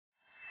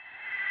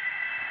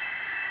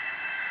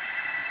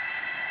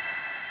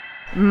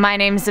My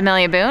name is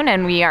Amelia Boone,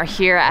 and we are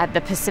here at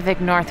the Pacific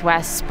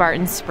Northwest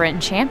Spartan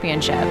Sprint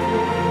Championship.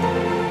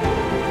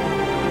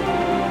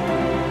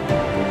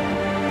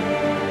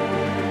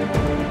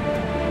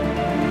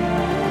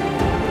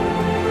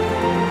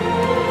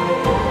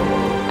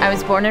 I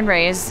was born and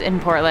raised in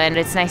Portland.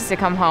 It's nice to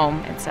come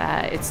home.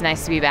 It's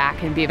nice to be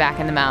back and be back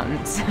in the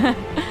mountains.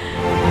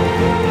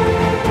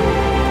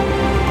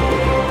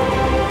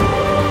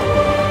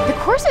 The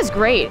course is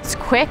great. It's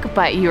quick,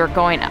 but you're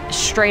going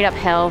straight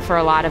uphill for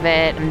a lot of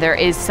it. And there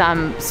is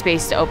some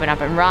space to open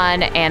up and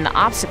run, and the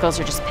obstacles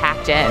are just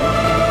packed in.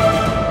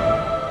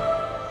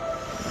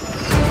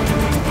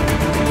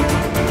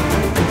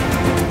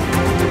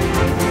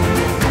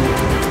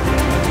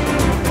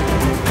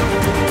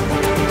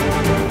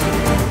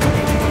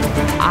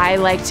 I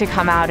like to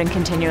come out and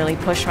continually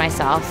push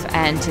myself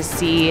and to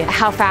see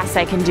how fast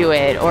I can do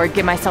it, or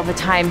give myself a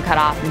time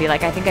cutoff and be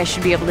like, I think I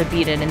should be able to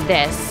beat it in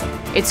this.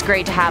 It's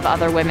great to have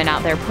other women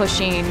out there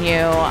pushing you.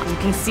 You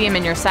can see them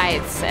in your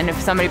sights, and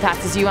if somebody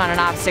passes you on an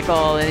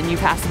obstacle, and you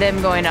pass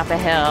them going up a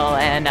hill,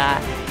 and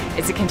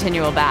it's a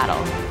continual battle.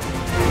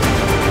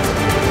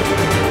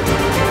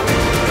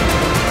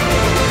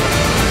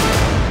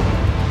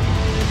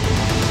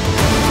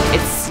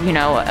 It's, you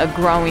know, a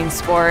growing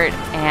sport,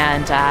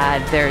 and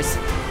there's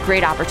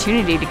great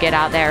opportunity to get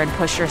out there and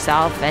push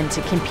yourself and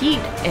to compete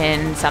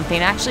in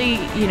something.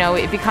 Actually, you know,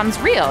 it becomes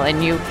real,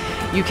 and you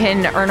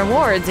can earn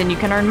awards and you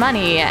can earn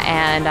money,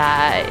 and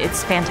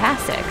it's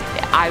fantastic.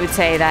 I would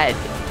say that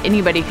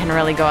anybody can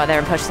really go out there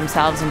and push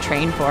themselves and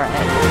train for it.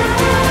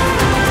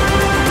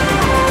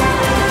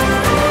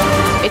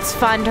 It's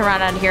fun to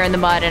run out here in the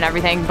mud and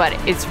everything, but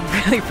it's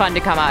really fun to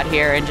come out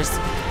here and just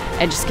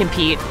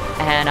compete,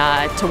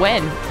 and to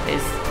win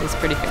is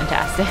pretty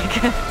fantastic.